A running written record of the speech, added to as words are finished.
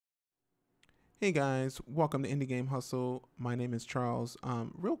Hey guys, welcome to Indie Game Hustle. My name is Charles.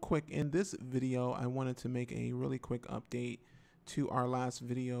 Real quick, in this video, I wanted to make a really quick update to our last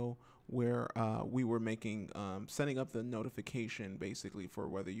video where we were setting up the notification basically for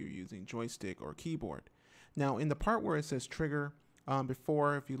whether you're using joystick or keyboard. Now, in the part where it says trigger,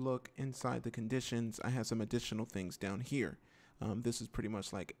 before, if you look inside the conditions, I have some additional things down here. This is pretty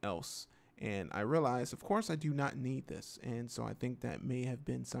much like else. And I realized, of course, I do not need this. And so I think that may have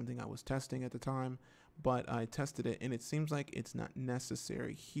been something I was testing at the time, but I tested it and it seems like it's not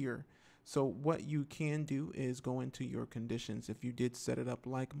necessary here. So what you can do is go into your conditions. If you did set it up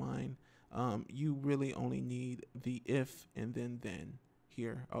like mine, you really only need the if and then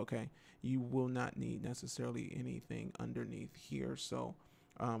here. Okay. You will not need necessarily anything underneath here. So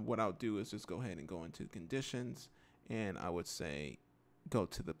what I'll do is just go ahead and go into conditions, and I would say go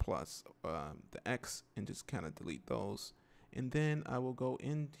to the plus, the X, and just kind of delete those. And then I will go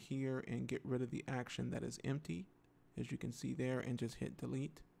in here and get rid of the action that is empty, as you can see there, and just hit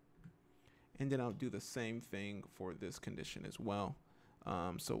delete. And then I'll do the same thing for this condition as well.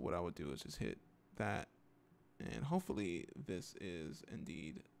 So what I would do is just hit that, and hopefully this is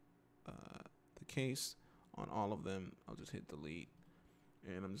indeed the case on all of them. I'll just hit delete.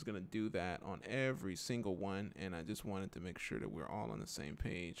 And I'm just going to do that on every single one. And I just wanted to make sure that we're all on the same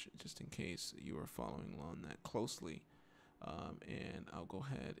page, just in case you are following along that closely. And I'll go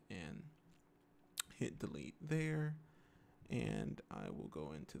ahead and hit delete there. And I will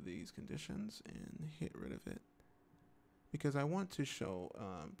go into these conditions and hit rid of it, because I want to show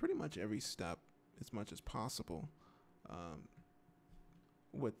pretty much every step as much as possible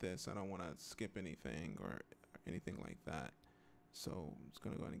with this. I don't want to skip anything or anything like that. So I'm just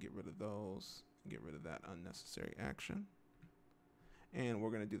going to go ahead and get rid of those, get rid of that unnecessary action. And we're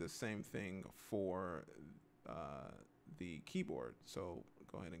going to do the same thing for the keyboard. So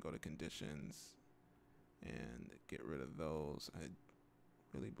go ahead and go to conditions and get rid of those. I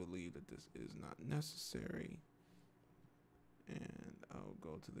really believe that this is not necessary. And I'll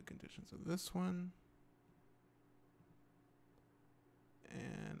go to the conditions of this one.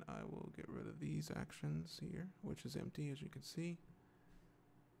 And I will get rid of these actions here, which is empty, as you can see.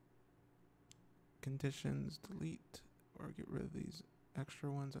 Conditions, delete, or get rid of these extra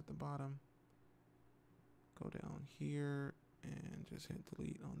ones at the bottom. Go down here and just hit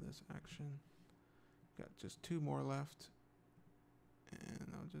delete on this action. Got just two more left.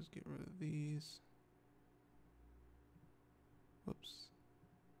 And I'll just get rid of these. Whoops.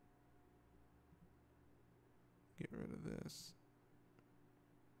 Get rid of this.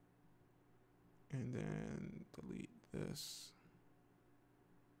 And then delete this.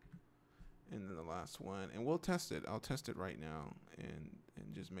 And then the last one. And we'll test it. I'll test it right now and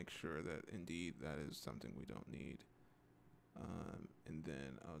just make sure that indeed that is something we don't need. And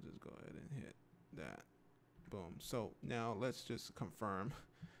then I'll just go ahead and hit that. Boom. So now let's just confirm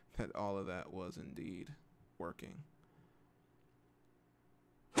that all of that was indeed working.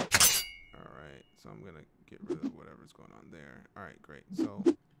 All right. So I'm going to get rid of whatever's going on there. All right, great. So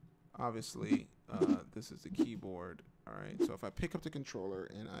obviously, this is the keyboard. All right, so if I pick up the controller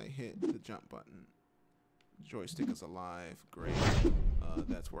and I hit the jump button, joystick is alive. Great,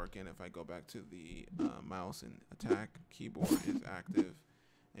 that's working. If I go back to the mouse and attack, keyboard is active.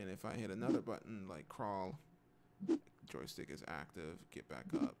 And if I hit another button like crawl, joystick is active. Get back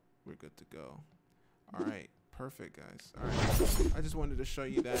up. We're good to go. All right, perfect, guys. All right, I just wanted to show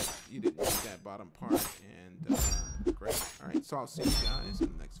you that you didn't need that bottom part, and great. All right, so I'll see you guys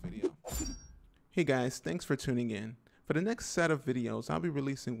in the next video. Hey guys, thanks for tuning in. For the next set of videos, I'll be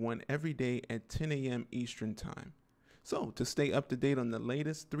releasing one every day at 10 a.m. Eastern Time. So to stay up to date on the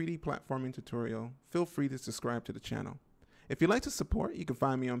latest 3D platforming tutorial, feel free to subscribe to the channel. If you'd like to support, you can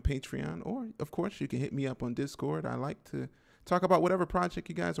find me on Patreon, or of course you can hit me up on Discord. I like to talk about whatever project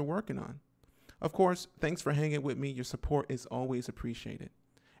you guys are working on. Of course, thanks for hanging with me. Your support is always appreciated.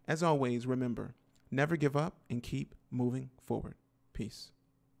 As always, remember, never give up and keep moving forward. Peace.